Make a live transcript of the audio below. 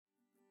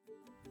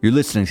You're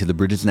listening to the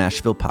Bridges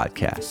Nashville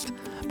podcast.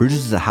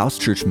 Bridges is a house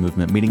church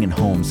movement meeting in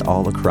homes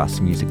all across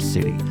Music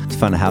City. To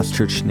find a house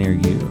church near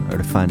you or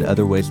to find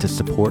other ways to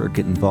support or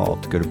get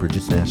involved, go to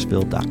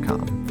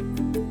bridgesnashville.com.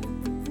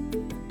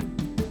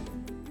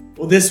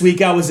 Well, this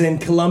week I was in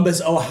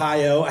Columbus,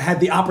 Ohio. I had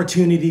the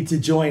opportunity to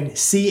join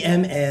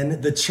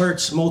CMN, the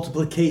Church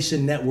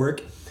Multiplication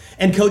Network,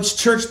 and coach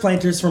church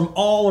planters from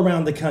all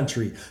around the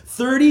country.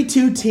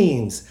 32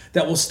 teams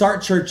that will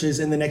start churches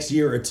in the next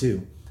year or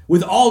two,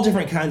 with all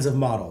different kinds of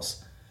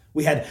models.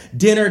 We had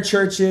dinner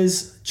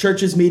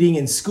churches meeting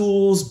in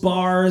schools,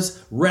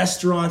 bars,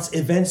 restaurants,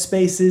 event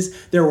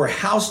spaces. There were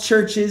house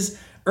churches,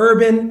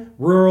 urban,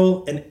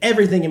 rural, and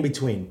everything in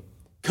between.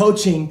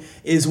 Coaching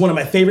is one of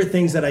my favorite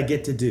things that I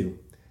get to do.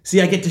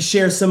 See, I get to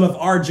share some of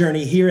our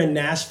journey here in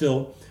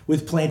Nashville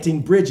with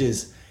planting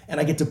bridges, and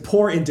I get to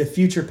pour into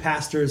future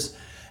pastors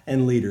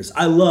and leaders.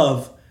 I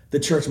love the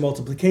Church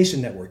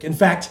Multiplication Network. In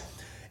fact,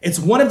 it's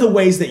one of the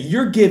ways that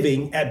your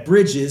giving at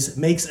Bridges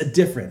makes a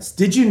difference.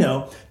 Did you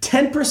know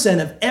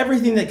 10% of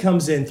everything that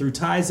comes in through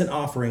tithes and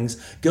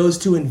offerings goes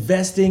to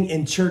investing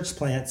in church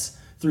plants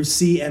through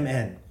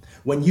CMN?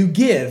 When you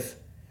give,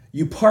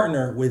 you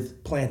partner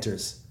with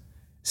planters.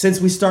 Since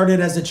we started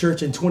as a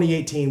church in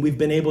 2018, we've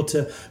been able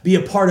to be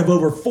a part of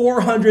over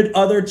 400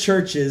 other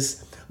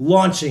churches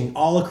launching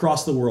all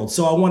across the world.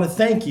 So I want to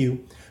thank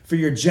you for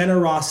your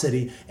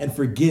generosity and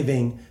for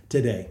giving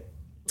today.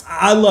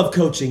 I love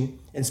coaching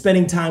and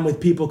spending time with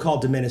people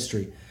called to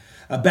ministry.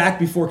 Back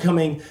before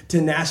coming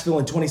to Nashville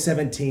in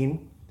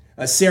 2017,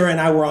 Sarah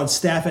and I were on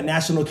staff at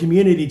National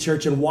Community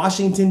Church in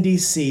Washington,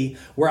 D.C.,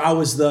 where I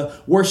was the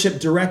worship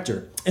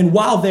director. And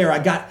while there, I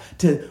got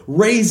to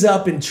raise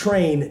up and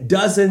train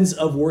dozens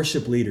of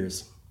worship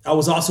leaders. I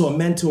was also a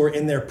mentor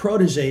in their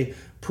protege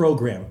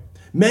program.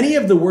 Many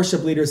of the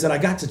worship leaders that I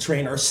got to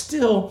train are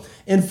still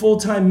in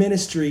full-time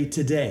ministry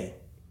today.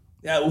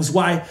 That was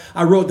why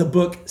I wrote the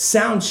book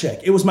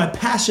Soundcheck. It was my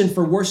passion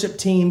for worship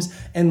teams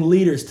and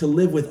leaders to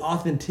live with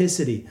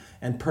authenticity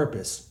and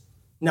purpose.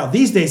 Now,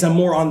 these days, I'm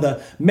more on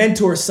the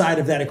mentor side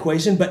of that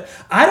equation, but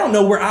I don't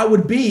know where I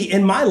would be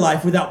in my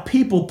life without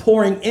people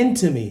pouring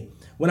into me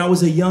when I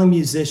was a young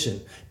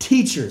musician,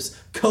 teachers,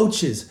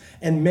 coaches,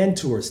 and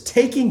mentors,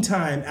 taking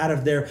time out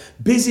of their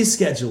busy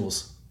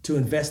schedules to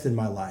invest in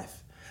my life.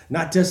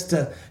 Not just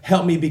to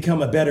help me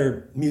become a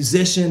better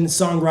musician,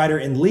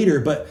 songwriter, and leader,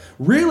 but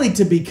really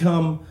to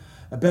become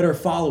a better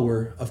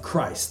follower of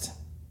Christ.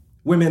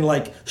 Women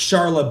like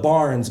Charla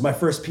Barnes, my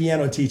first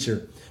piano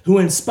teacher, who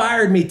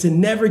inspired me to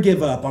never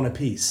give up on a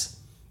piece,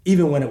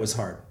 even when it was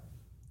hard.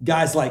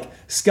 Guys like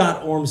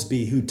Scott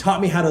Ormsby, who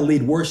taught me how to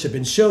lead worship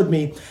and showed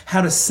me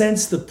how to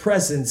sense the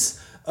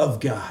presence of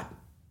God.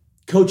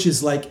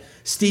 Coaches like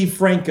Steve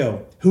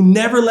Franco, who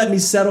never let me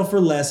settle for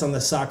less on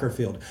the soccer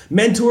field.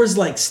 Mentors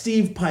like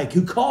Steve Pike,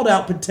 who called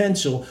out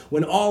potential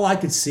when all I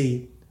could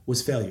see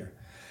was failure.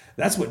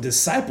 That's what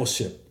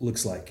discipleship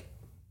looks like.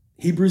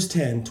 Hebrews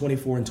 10,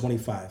 24 and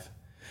 25.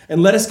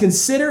 And let us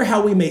consider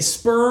how we may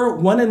spur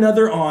one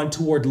another on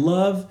toward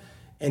love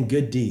and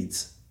good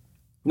deeds.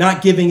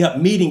 Not giving up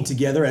meeting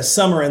together, as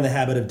some are in the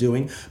habit of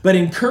doing, but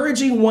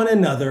encouraging one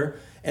another,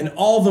 and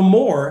all the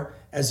more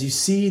as you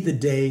see the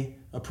day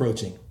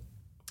approaching.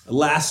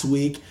 Last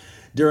week,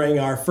 during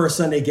our first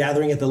Sunday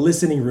gathering at the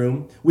Listening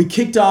Room, we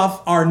kicked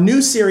off our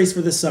new series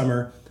for the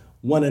summer,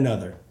 One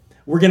Another.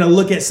 We're going to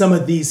look at some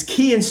of these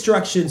key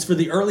instructions for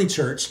the early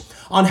church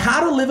on how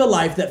to live a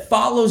life that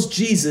follows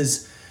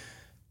Jesus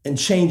and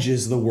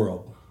changes the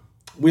world.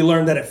 We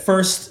learned that it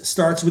first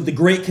starts with the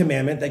great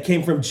commandment that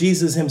came from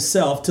Jesus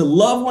himself to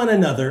love one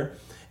another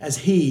as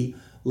he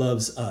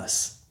loves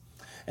us.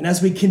 And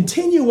as we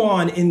continue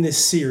on in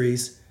this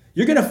series,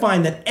 you're going to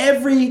find that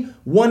every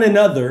one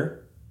another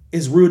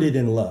is rooted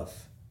in love.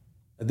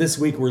 This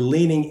week, we're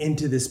leaning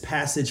into this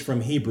passage from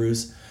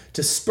Hebrews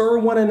to spur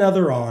one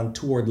another on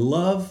toward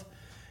love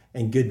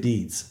and good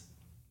deeds.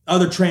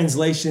 Other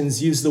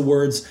translations use the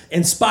words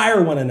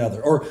inspire one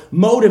another or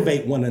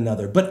motivate one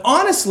another. But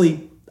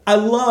honestly, I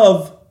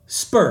love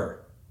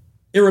spur.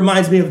 It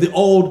reminds me of the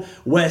old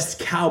West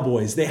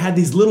cowboys. They had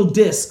these little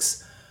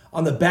discs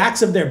on the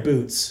backs of their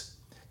boots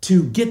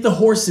to get the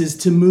horses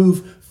to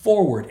move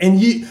forward.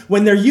 And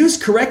when they're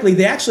used correctly,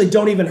 they actually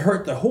don't even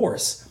hurt the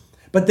horse,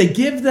 but they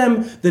give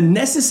them the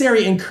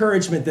necessary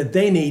encouragement that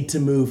they need to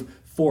move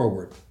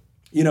forward.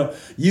 You know,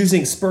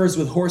 using spurs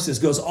with horses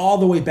goes all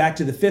the way back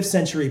to the 5th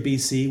century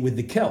BC with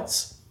the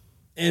Celts.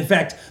 In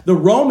fact, the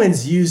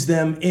Romans used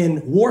them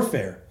in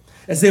warfare.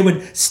 As they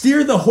would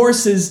steer the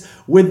horses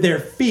with their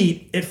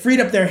feet, it freed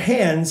up their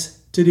hands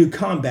to do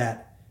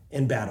combat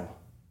in battle.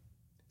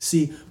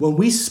 See, when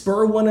we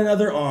spur one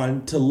another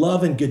on to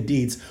love and good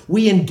deeds,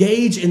 we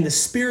engage in the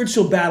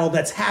spiritual battle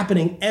that's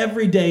happening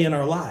every day in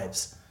our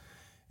lives.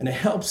 And it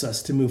helps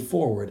us to move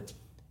forward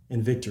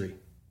in victory.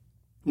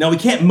 Now, we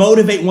can't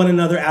motivate one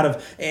another out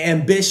of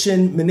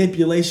ambition,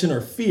 manipulation,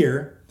 or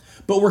fear,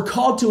 but we're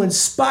called to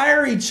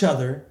inspire each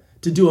other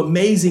to do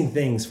amazing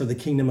things for the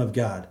kingdom of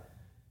God.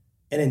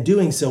 And in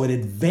doing so, it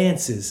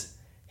advances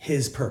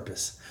his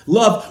purpose.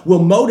 Love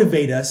will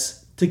motivate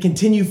us to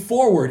continue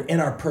forward in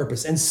our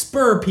purpose and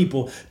spur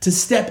people to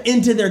step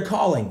into their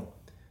calling.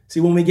 See,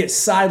 when we get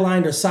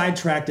sidelined or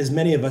sidetracked, as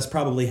many of us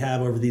probably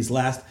have over these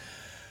last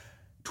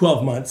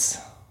 12 months,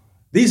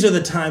 these are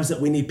the times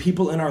that we need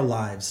people in our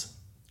lives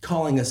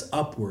calling us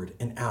upward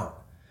and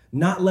out,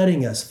 not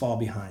letting us fall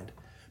behind.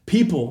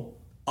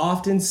 People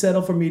often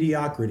settle for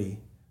mediocrity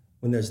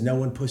when there's no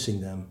one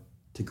pushing them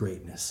to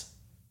greatness.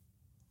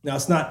 Now,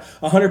 it's not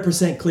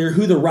 100% clear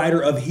who the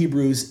writer of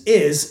Hebrews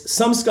is.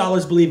 Some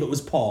scholars believe it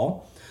was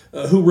Paul,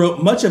 who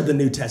wrote much of the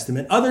New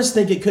Testament. Others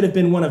think it could have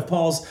been one of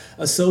Paul's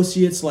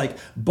associates like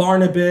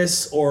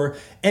Barnabas or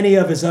any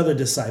of his other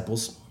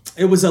disciples.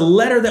 It was a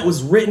letter that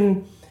was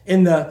written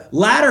in the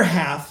latter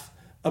half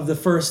of the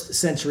first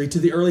century to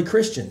the early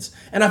Christians.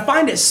 And I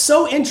find it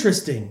so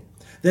interesting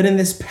that in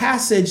this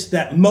passage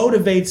that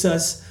motivates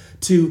us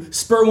to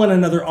spur one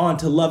another on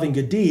to loving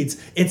good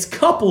deeds, it's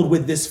coupled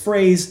with this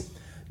phrase,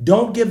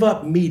 don't give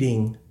up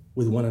meeting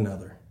with one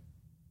another.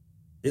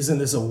 Isn't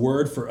this a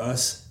word for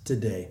us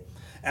today?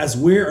 As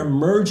we're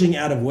emerging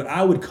out of what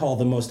I would call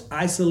the most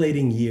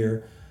isolating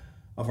year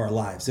of our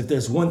lives. If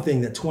there's one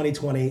thing that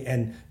 2020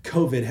 and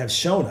COVID have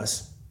shown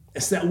us,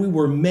 it's that we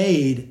were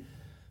made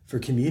for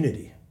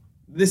community.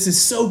 This is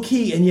so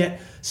key, and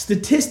yet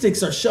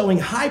statistics are showing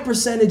high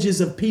percentages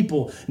of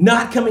people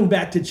not coming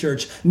back to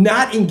church,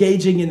 not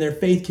engaging in their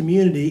faith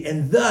community,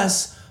 and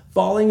thus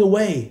falling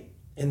away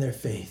in their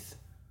faith.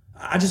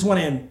 I just want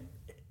to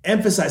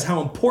emphasize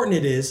how important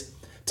it is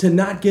to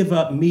not give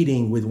up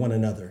meeting with one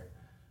another.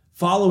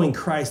 Following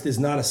Christ is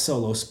not a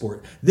solo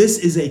sport. This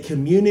is a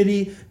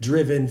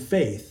community-driven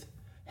faith.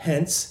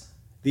 Hence,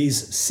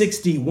 these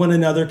 60 one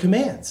another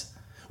commands.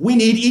 We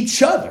need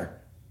each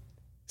other.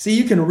 See,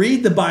 you can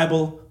read the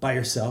Bible by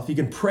yourself. You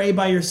can pray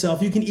by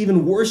yourself. You can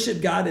even worship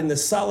God in the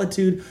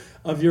solitude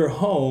of your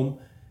home.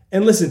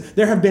 And listen,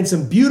 there have been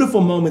some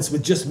beautiful moments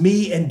with just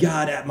me and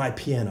God at my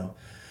piano.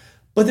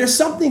 But there's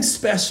something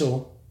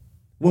special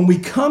when we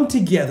come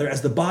together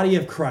as the body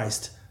of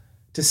Christ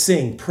to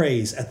sing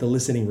praise at the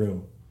listening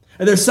room.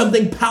 And there's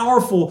something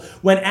powerful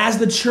when, as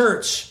the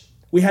church,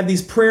 we have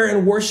these prayer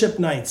and worship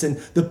nights and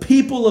the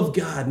people of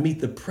God meet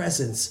the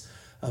presence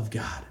of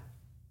God.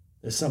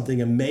 There's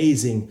something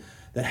amazing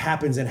that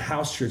happens in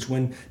house church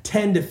when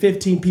 10 to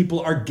 15 people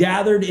are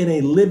gathered in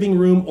a living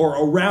room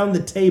or around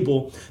the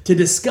table to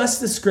discuss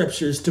the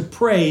scriptures, to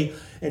pray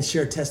and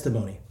share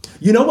testimony.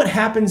 You know what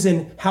happens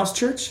in house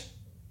church?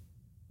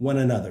 One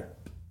another.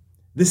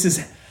 This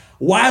is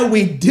why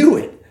we do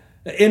it.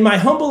 In my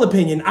humble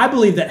opinion, I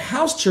believe that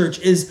house church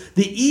is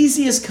the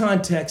easiest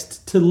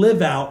context to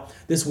live out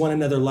this one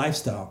another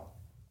lifestyle.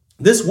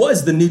 This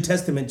was the New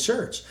Testament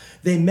church.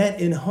 They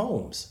met in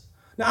homes.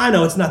 Now, I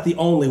know it's not the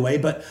only way,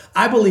 but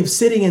I believe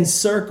sitting in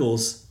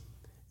circles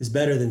is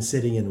better than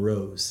sitting in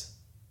rows.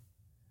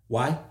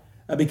 Why?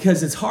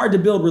 Because it's hard to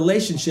build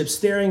relationships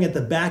staring at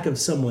the back of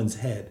someone's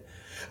head.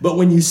 But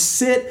when you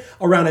sit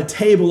around a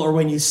table or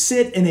when you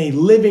sit in a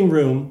living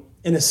room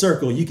in a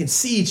circle, you can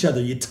see each other,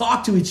 you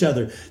talk to each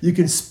other, you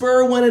can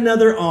spur one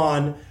another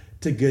on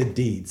to good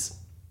deeds.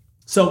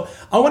 So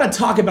I want to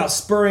talk about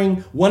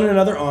spurring one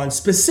another on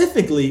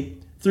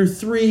specifically through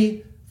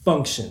three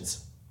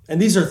functions.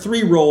 And these are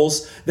three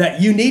roles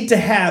that you need to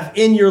have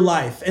in your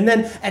life. And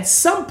then at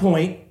some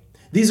point,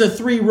 these are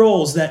three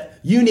roles that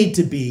you need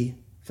to be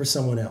for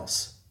someone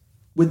else,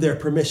 with their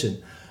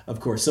permission, of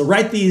course. So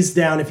write these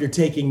down if you're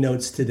taking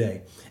notes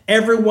today.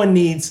 Everyone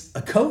needs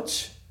a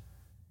coach,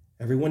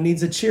 everyone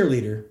needs a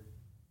cheerleader,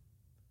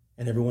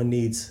 and everyone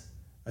needs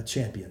a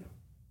champion.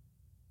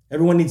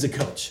 Everyone needs a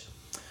coach.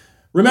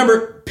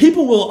 Remember,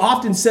 people will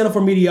often settle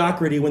for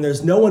mediocrity when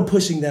there's no one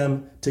pushing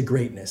them to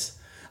greatness.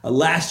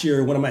 Last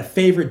year, one of my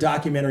favorite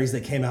documentaries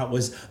that came out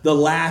was The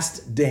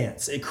Last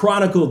Dance. It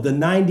chronicled the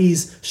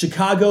 90s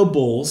Chicago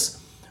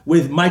Bulls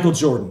with Michael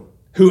Jordan,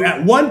 who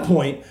at one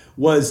point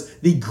was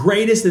the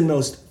greatest and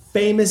most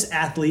famous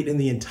athlete in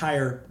the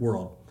entire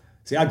world.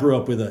 See, I grew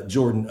up with a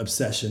Jordan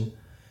obsession,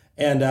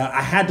 and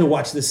I had to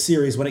watch this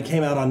series when it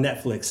came out on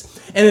Netflix.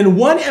 And in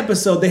one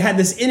episode, they had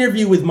this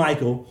interview with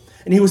Michael,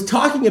 and he was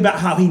talking about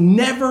how he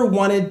never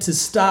wanted to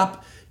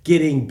stop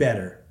getting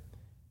better.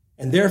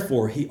 And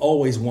therefore, he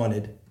always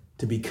wanted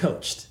to be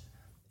coached.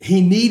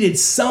 He needed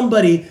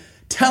somebody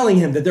telling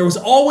him that there was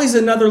always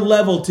another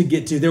level to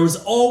get to. There was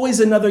always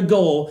another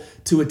goal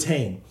to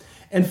attain.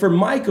 And for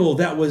Michael,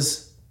 that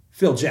was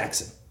Phil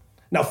Jackson.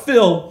 Now,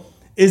 Phil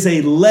is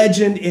a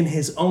legend in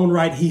his own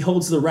right. He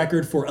holds the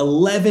record for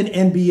 11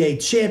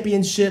 NBA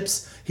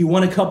championships. He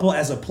won a couple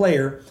as a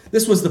player.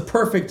 This was the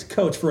perfect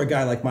coach for a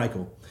guy like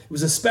Michael. It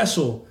was a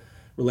special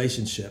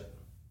relationship,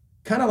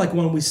 kind of like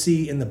one we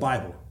see in the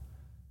Bible.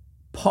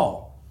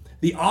 Paul,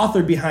 the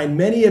author behind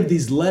many of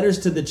these letters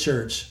to the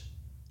church,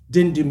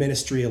 didn't do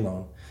ministry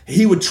alone.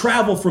 He would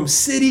travel from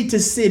city to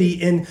city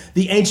in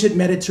the ancient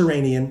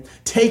Mediterranean,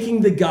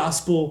 taking the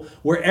gospel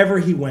wherever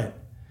he went.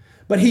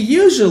 But he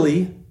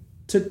usually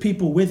took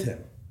people with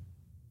him.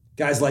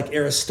 Guys like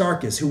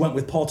Aristarchus, who went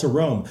with Paul to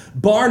Rome.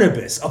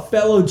 Barnabas, a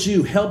fellow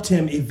Jew, helped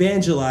him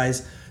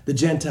evangelize the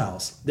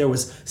Gentiles. There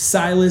was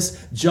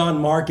Silas,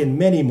 John Mark, and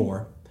many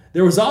more.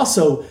 There was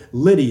also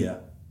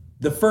Lydia,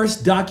 the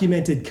first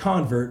documented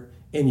convert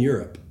in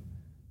Europe.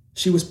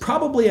 She was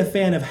probably a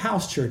fan of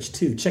house church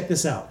too. Check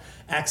this out.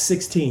 Acts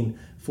 16,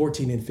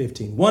 14 and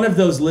 15. One of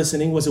those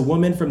listening was a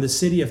woman from the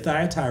city of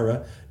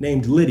Thyatira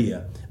named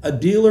Lydia, a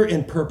dealer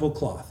in purple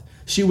cloth.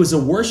 She was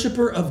a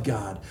worshiper of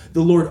God.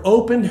 The Lord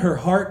opened her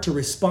heart to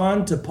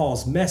respond to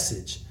Paul's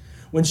message.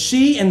 When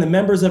she and the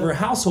members of her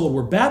household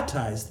were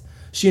baptized,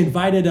 she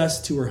invited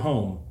us to her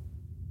home.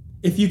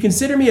 If you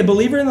consider me a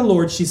believer in the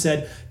Lord, she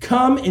said,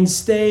 come and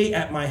stay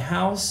at my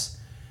house.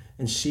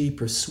 And she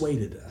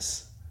persuaded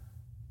us.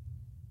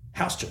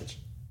 House church.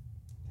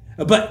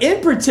 But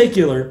in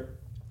particular,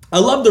 I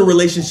love the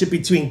relationship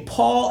between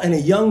Paul and a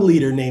young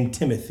leader named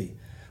Timothy.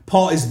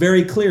 Paul is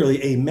very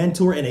clearly a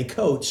mentor and a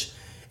coach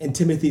in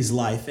Timothy's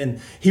life.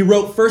 And he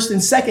wrote 1st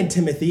and 2nd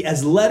Timothy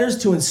as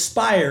letters to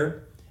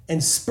inspire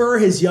and spur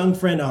his young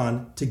friend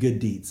on to good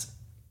deeds.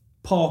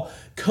 Paul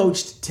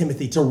coached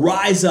Timothy to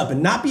rise up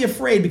and not be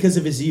afraid because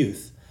of his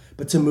youth,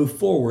 but to move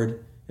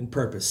forward in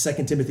purpose.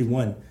 2 Timothy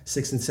 1,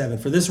 6 and 7.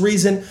 For this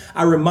reason,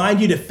 I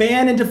remind you to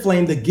fan and to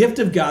flame the gift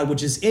of God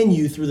which is in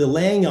you through the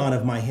laying on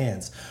of my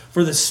hands.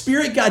 For the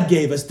Spirit God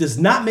gave us does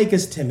not make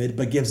us timid,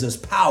 but gives us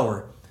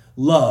power,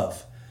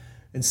 love,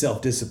 and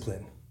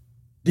self-discipline.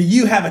 Do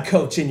you have a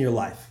coach in your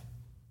life?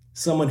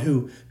 Someone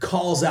who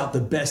calls out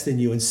the best in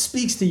you and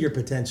speaks to your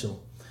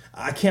potential.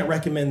 I can't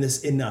recommend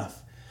this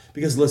enough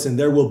because listen,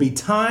 there will be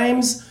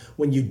times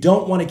when you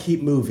don't want to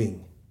keep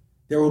moving.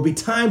 There will be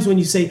times when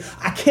you say,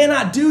 I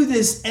cannot do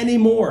this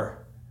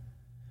anymore.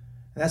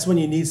 And that's when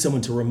you need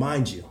someone to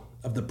remind you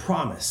of the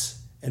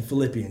promise in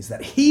Philippians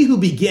that he who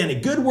began a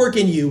good work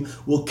in you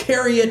will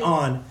carry it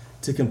on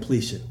to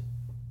completion.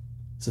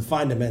 So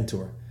find a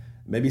mentor,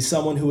 maybe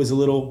someone who is a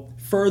little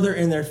further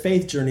in their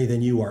faith journey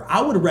than you are.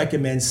 I would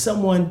recommend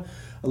someone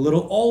a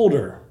little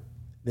older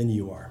than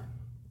you are.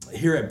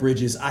 Here at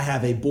Bridges, I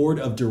have a board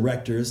of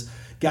directors,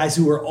 guys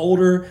who are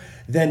older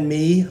than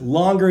me,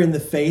 longer in the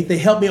faith. They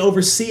help me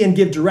oversee and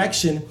give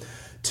direction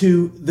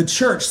to the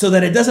church so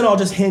that it doesn't all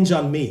just hinge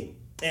on me.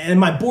 And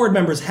my board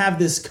members have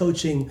this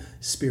coaching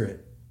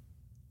spirit.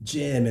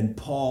 Jim and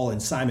Paul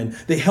and Simon,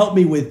 they help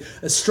me with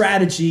a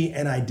strategy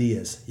and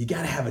ideas. You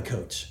got to have a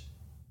coach.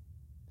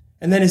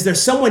 And then is there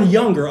someone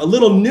younger, a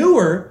little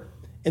newer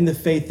in the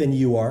faith than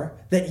you are,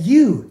 that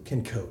you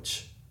can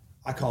coach?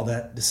 I call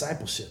that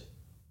discipleship.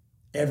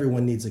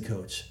 Everyone needs a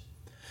coach.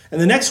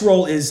 And the next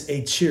role is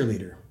a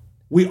cheerleader.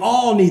 We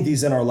all need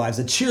these in our lives.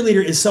 A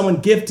cheerleader is someone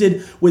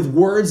gifted with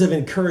words of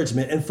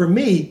encouragement. And for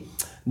me,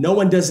 no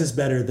one does this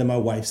better than my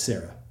wife,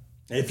 Sarah.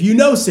 If you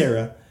know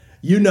Sarah,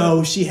 you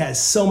know she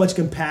has so much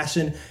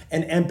compassion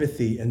and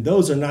empathy, and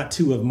those are not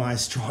two of my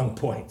strong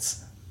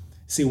points.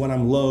 See, when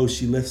I'm low,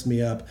 she lifts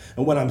me up.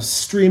 And when I'm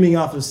streaming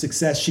off of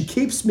success, she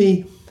keeps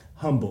me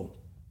humble.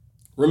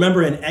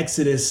 Remember in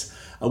Exodus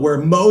where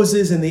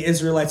Moses and the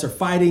Israelites are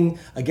fighting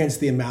against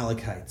the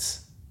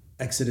Amalekites.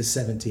 Exodus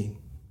 17.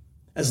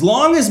 As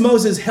long as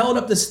Moses held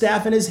up the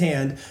staff in his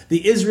hand,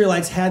 the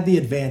Israelites had the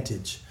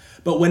advantage.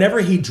 But whenever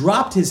he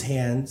dropped his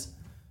hands,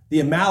 the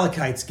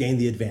Amalekites gained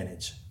the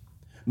advantage.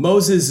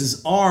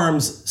 Moses'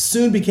 arms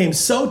soon became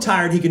so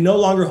tired he could no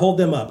longer hold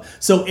them up.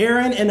 So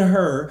Aaron and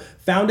Hur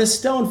found a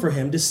stone for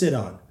him to sit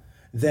on.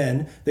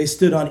 Then they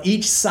stood on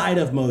each side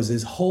of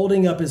Moses,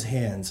 holding up his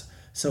hands,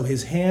 so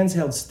his hands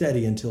held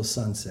steady until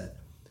sunset.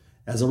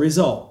 As a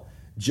result,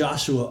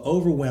 Joshua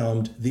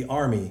overwhelmed the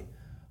army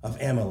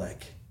of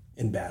Amalek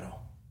in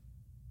battle.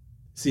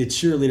 See, a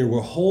cheerleader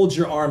will hold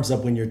your arms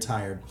up when you're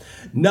tired.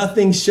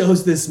 Nothing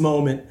shows this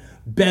moment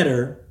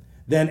better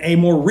than a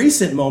more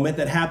recent moment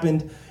that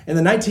happened in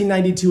the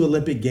 1992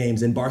 Olympic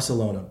Games in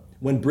Barcelona,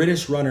 when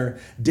British runner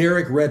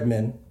Derek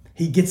Redmond,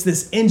 he gets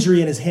this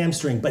injury in his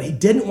hamstring, but he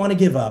didn't want to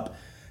give up.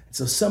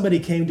 So somebody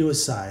came to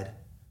his side,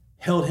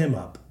 held him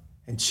up,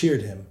 and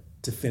cheered him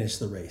to finish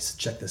the race.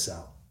 Check this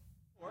out.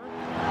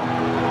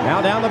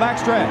 Now down the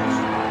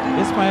backstretch.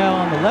 Ismail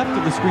on the left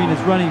of the screen is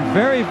running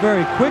very,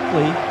 very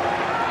quickly.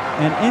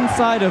 And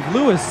inside of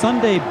Lewis,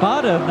 Sunday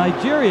Bada of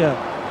Nigeria.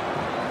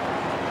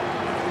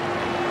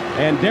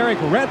 And Derek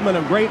Redmond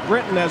of Great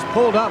Britain has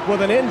pulled up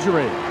with an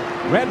injury.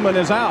 Redmond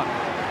is out.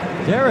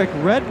 Derek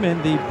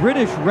Redmond, the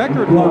British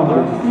record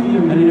holder,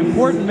 and an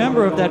important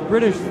member of that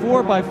British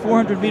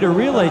 4x400 meter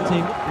relay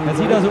team, as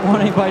he doesn't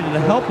want anybody to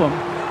help him.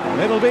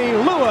 It'll be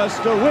Lewis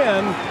to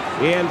win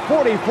in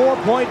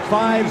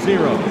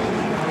 44.50.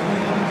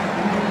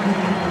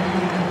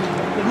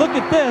 Look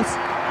at this.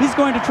 He's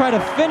going to try to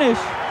finish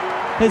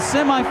his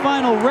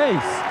semifinal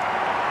race.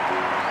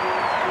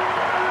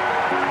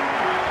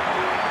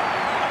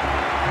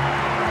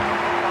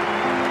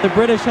 The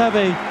British have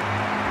a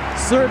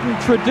certain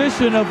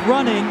tradition of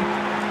running,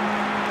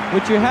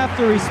 which you have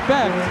to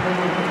respect.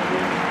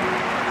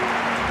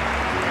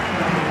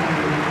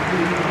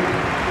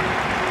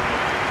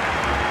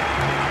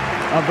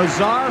 A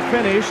bizarre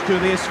finish to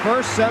this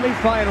first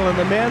semifinal in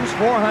the men's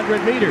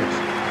 400 meters.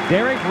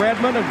 Derek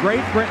Redmond of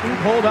Great Britain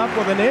pulled up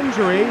with an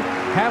injury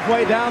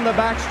halfway down the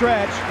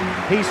backstretch.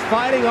 He's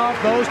fighting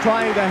off those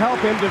trying to help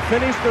him to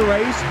finish the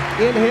race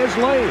in his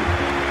lane.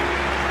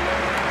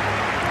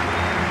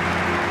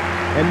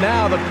 and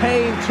now the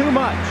pain too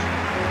much.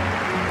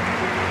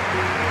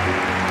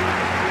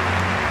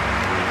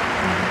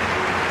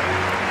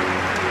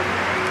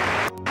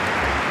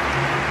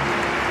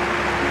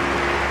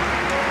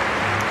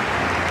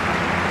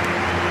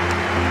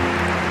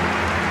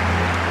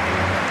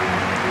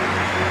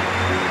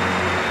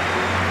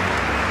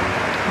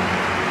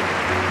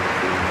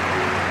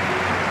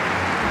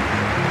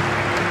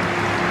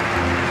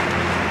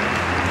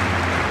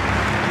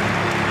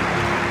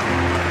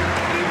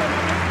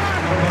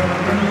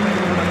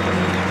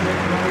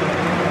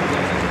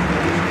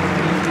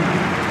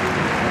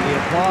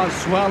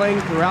 Swelling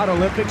throughout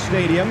Olympic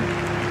Stadium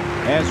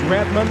as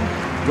Redmond,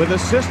 with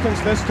assistance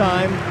this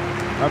time,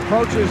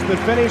 approaches the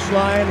finish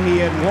line he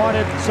had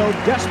wanted so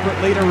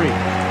desperately to reach.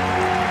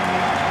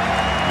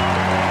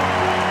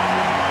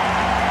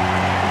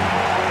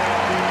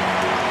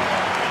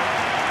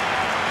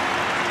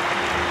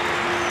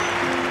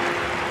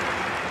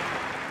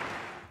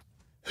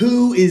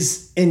 Who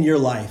is in your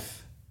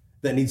life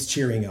that needs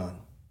cheering on?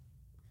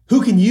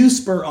 Who can you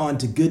spur on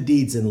to good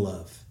deeds in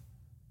love?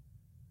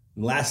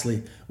 And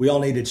lastly, we all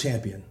need a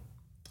champion.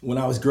 When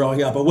I was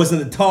growing up, I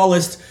wasn't the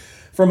tallest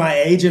for my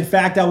age. In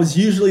fact, I was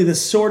usually the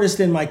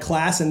shortest in my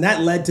class, and that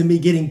led to me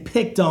getting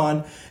picked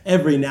on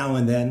every now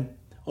and then.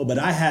 Oh, but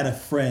I had a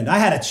friend. I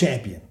had a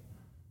champion.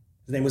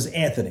 His name was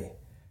Anthony.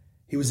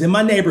 He was in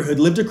my neighborhood,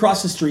 lived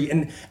across the street,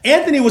 and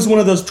Anthony was one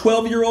of those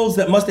 12-year-olds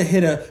that must have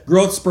hit a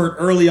growth spurt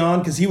early on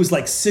because he was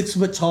like 6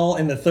 foot tall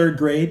in the 3rd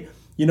grade.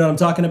 You know what I'm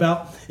talking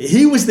about?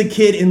 He was the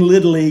kid in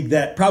Little League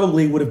that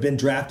probably would have been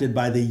drafted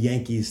by the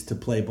Yankees to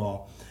play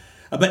ball.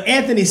 But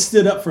Anthony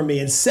stood up for me,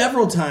 and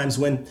several times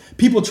when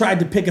people tried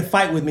to pick a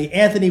fight with me,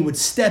 Anthony would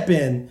step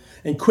in,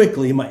 and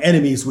quickly my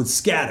enemies would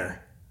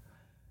scatter.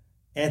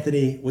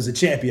 Anthony was a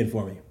champion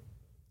for me.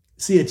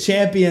 See, a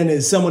champion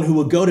is someone who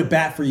will go to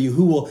bat for you,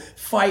 who will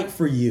fight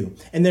for you.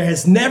 And there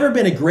has never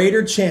been a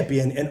greater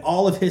champion in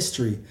all of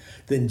history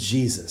than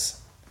Jesus,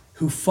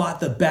 who fought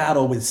the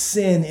battle with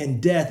sin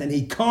and death, and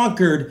he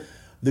conquered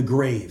the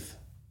grave.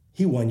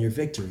 He won your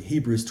victory.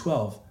 Hebrews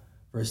 12,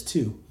 verse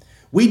 2.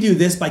 We do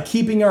this by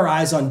keeping our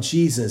eyes on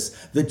Jesus,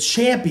 the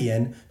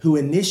champion who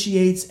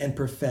initiates and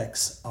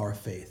perfects our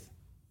faith.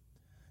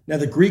 Now,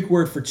 the Greek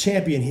word for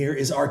champion here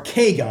is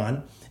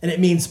archegon, and it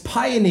means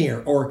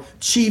pioneer or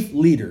chief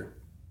leader.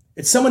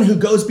 It's someone who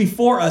goes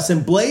before us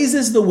and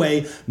blazes the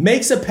way,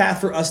 makes a path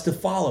for us to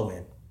follow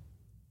in.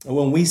 And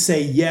when we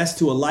say yes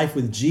to a life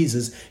with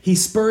Jesus, he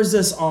spurs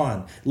us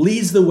on,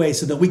 leads the way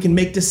so that we can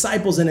make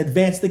disciples and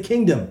advance the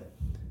kingdom.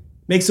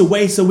 Makes a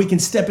way so we can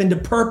step into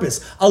purpose,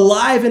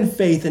 alive in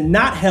faith and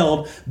not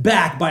held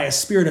back by a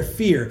spirit of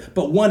fear,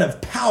 but one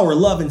of power,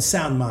 love, and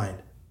sound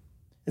mind.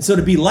 And so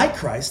to be like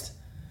Christ,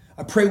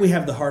 I pray we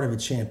have the heart of a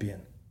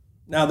champion.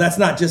 Now, that's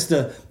not just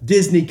a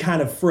Disney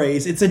kind of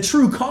phrase. It's a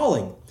true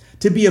calling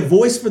to be a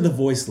voice for the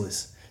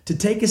voiceless, to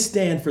take a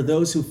stand for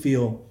those who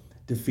feel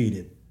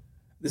defeated.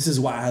 This is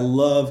why I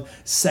love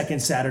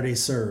Second Saturday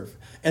Serve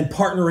and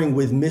partnering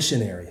with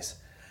missionaries,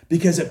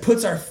 because it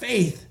puts our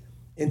faith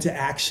into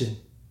action.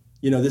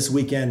 You know, this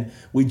weekend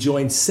we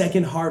joined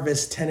Second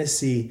Harvest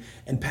Tennessee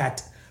and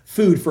packed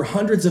food for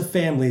hundreds of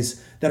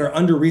families that are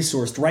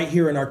under-resourced right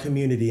here in our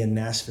community in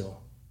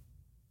Nashville.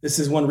 This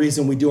is one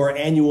reason we do our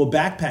annual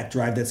backpack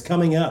drive that's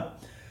coming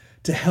up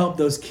to help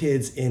those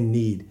kids in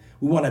need.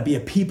 We want to be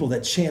a people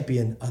that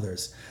champion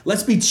others.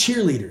 Let's be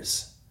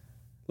cheerleaders.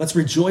 Let's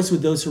rejoice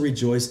with those who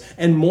rejoice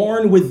and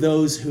mourn with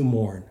those who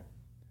mourn.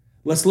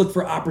 Let's look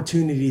for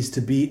opportunities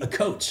to be a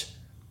coach.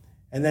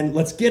 And then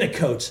let's get a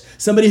coach,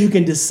 somebody who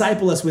can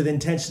disciple us with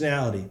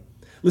intentionality.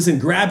 Listen,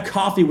 grab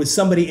coffee with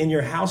somebody in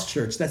your house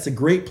church. That's a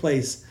great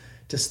place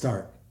to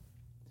start.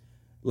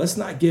 Let's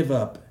not give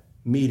up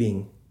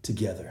meeting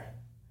together,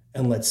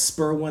 and let's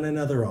spur one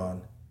another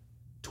on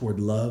toward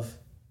love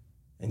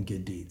and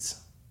good deeds.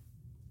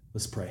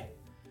 Let's pray.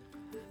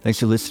 Thanks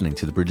for listening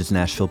to the Bridges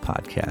Nashville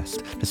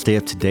podcast. To stay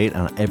up to date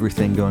on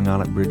everything going on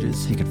at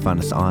Bridges, you can find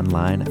us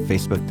online at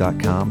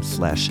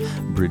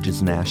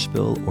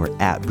facebook.com/BridgesNashville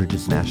or at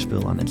Bridges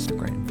Nashville on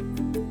Instagram.